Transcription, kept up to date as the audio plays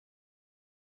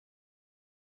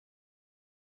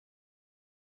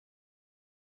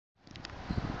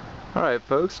Alright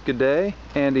folks, good day.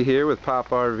 Andy here with POP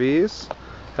RVs.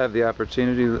 Have the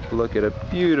opportunity to look at a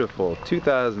beautiful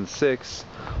 2006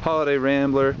 Holiday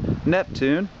Rambler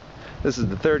Neptune. This is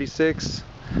the 36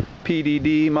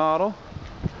 PDD model.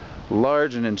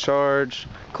 Large and in charge,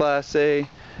 Class A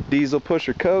diesel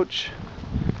pusher coach.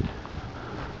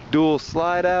 Dual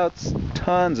slide outs,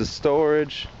 tons of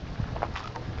storage.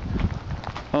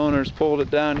 Owners pulled it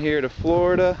down here to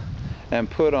Florida and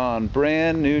put on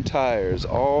brand new tires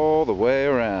all the way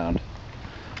around.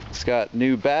 It's got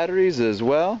new batteries as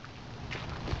well.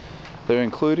 They're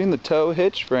including the tow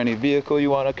hitch for any vehicle you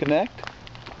want to connect.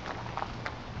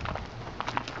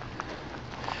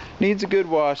 Needs a good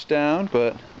wash down,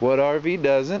 but what RV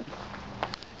doesn't?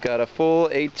 Got a full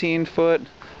 18-foot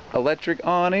electric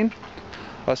awning,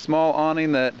 a small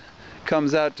awning that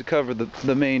comes out to cover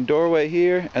the main doorway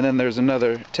here, and then there's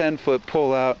another 10-foot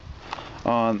pull out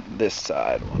on this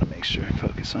side. I want to make sure I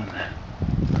focus on that.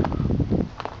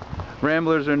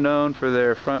 Ramblers are known for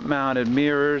their front mounted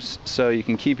mirrors, so you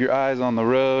can keep your eyes on the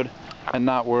road and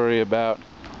not worry about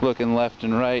looking left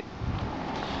and right.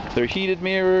 They're heated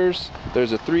mirrors.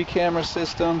 There's a 3-camera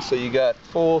system, so you got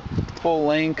full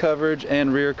lane coverage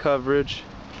and rear coverage.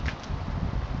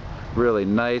 Really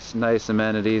nice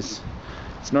amenities.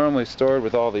 It's normally stored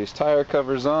with all these tire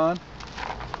covers on.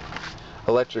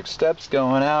 Electric steps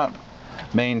going out.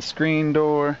 Main screen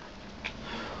door,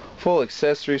 full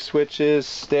accessory switches,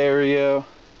 stereo,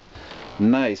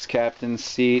 nice captain's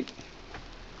seat.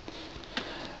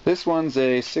 This one's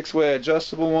a 6-way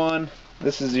adjustable one.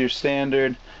 This is your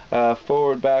standard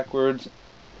forward, backwards,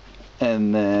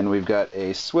 and then we've got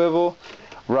a swivel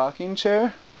rocking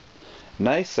chair.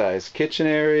 Nice size kitchen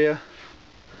area,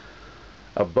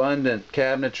 abundant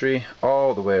cabinetry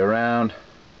all the way around.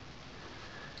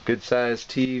 Good size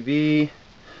TV.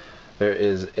 There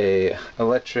is a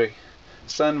electric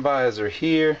sun visor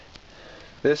here.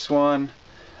 This one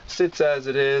sits as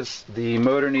it is. The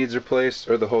motor needs replaced,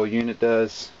 or the whole unit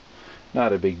does.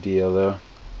 Not a big deal though.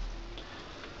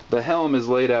 The helm is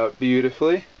laid out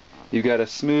beautifully. You've got a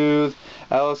smooth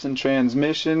Allison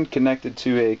transmission connected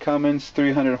to a Cummins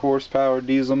 300 horsepower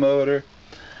diesel motor.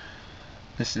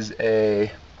 This is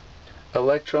a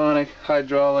electronic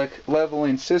hydraulic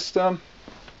leveling system.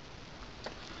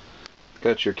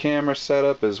 Got your camera set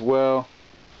up as well.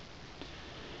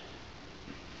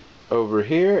 Over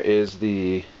here is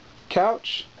the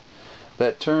couch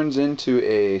that turns into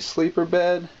a sleeper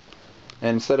bed, and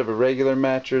instead of a regular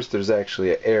mattress there's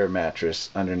actually an air mattress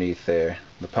underneath there.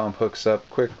 The pump hooks up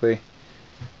quickly.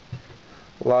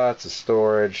 Lots of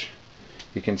storage.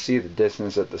 You can see the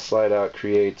distance that the slide out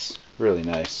creates. Really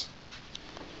nice.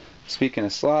 Speaking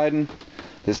of sliding,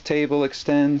 this table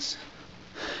extends,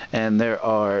 and there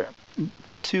are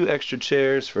 2 extra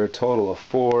chairs for a total of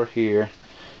 4 here.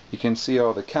 You can see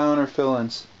all the counter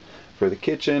fillings for the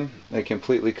kitchen. They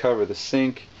completely cover the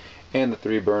sink and the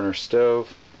 3-burner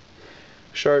stove.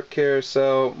 Sharp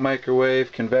carousel,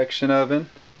 microwave, convection oven,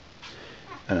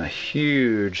 and a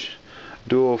huge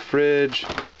dual fridge,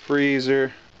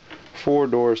 freezer, 4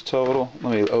 doors total.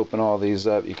 Let me open all these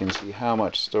up. You can see how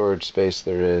much storage space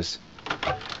there is.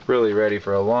 Really ready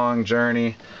for a long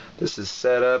journey. This is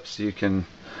set up so you can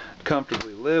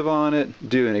comfortably live on it,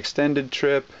 do an extended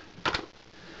trip.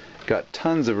 Got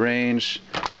tons of range.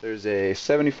 There's a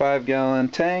 75-gallon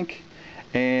tank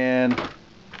and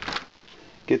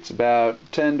gets about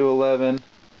 10 to 11.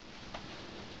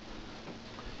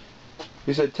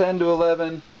 You said 10 to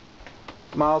 11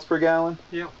 miles per gallon?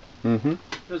 Yeah.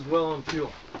 As well on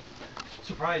fuel.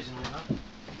 Surprisingly, huh?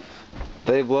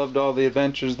 They've loved all the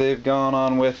adventures they've gone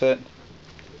on with it.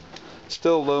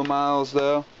 Still low miles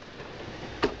though.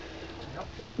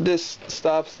 This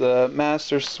stops the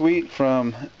master suite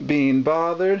from being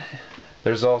bothered.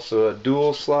 There's also a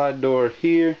dual slide door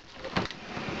here,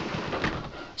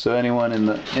 so anyone in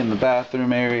the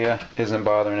bathroom area isn't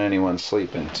bothering anyone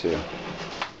sleeping too.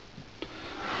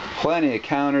 Plenty of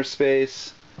counter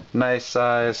space, nice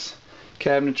size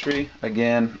cabinetry.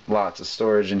 Again, lots of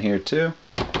storage in here too.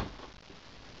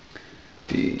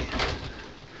 The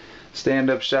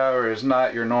stand-up shower is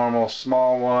not your normal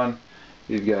small one.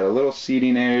 You've got a little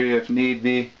seating area if need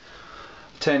be.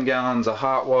 10 gallons of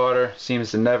hot water,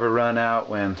 seems to never run out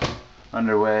when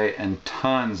underway, and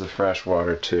tons of fresh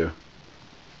water too.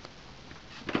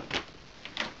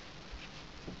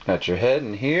 Got your head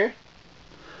in here.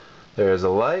 There is a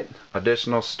light,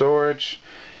 additional storage,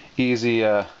 easy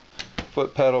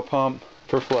foot pedal pump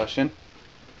for flushing.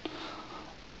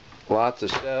 Lots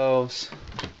of shelves.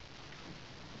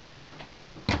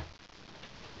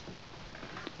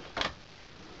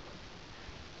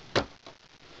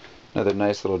 Another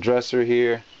nice little dresser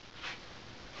here.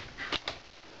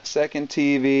 second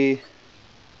TV.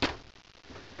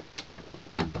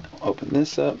 Open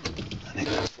this up. I think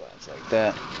that slides like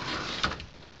that.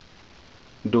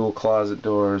 Dual closet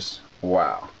doors.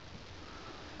 Wow.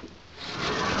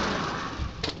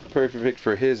 Perfect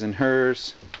for his and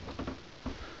hers.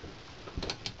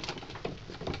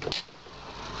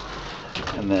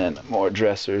 And then more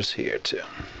dressers here too.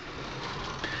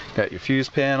 Got your fuse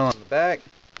panel on the back.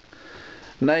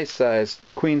 Nice size,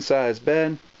 queen size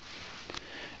bed.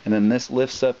 And then this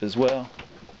lifts up as well.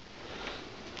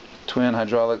 Twin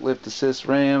hydraulic lift assist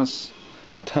rams.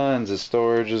 Tons of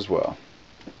storage as well.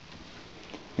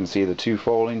 You can see the 2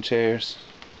 folding chairs.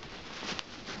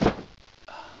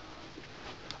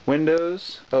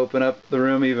 Windows open up the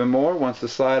room even more once the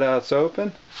slide out's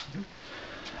open.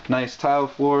 Nice tile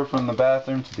floor from the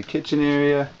bathroom to the kitchen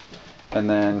area, and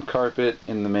then carpet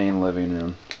in the main living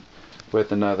room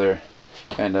with another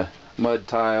kind of mud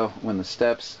tile when the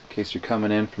steps, in case you're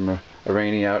coming in from a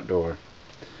rainy outdoor.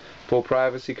 Full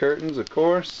privacy curtains, of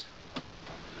course.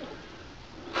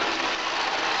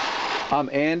 I'm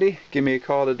Andy. Give me a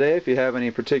call today if you have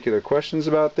any particular questions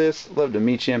about this. Love to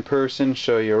meet you in person,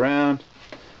 show you around.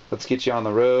 Let's get you on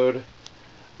the road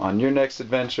on your next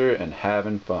adventure and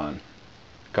having fun.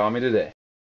 Call me today.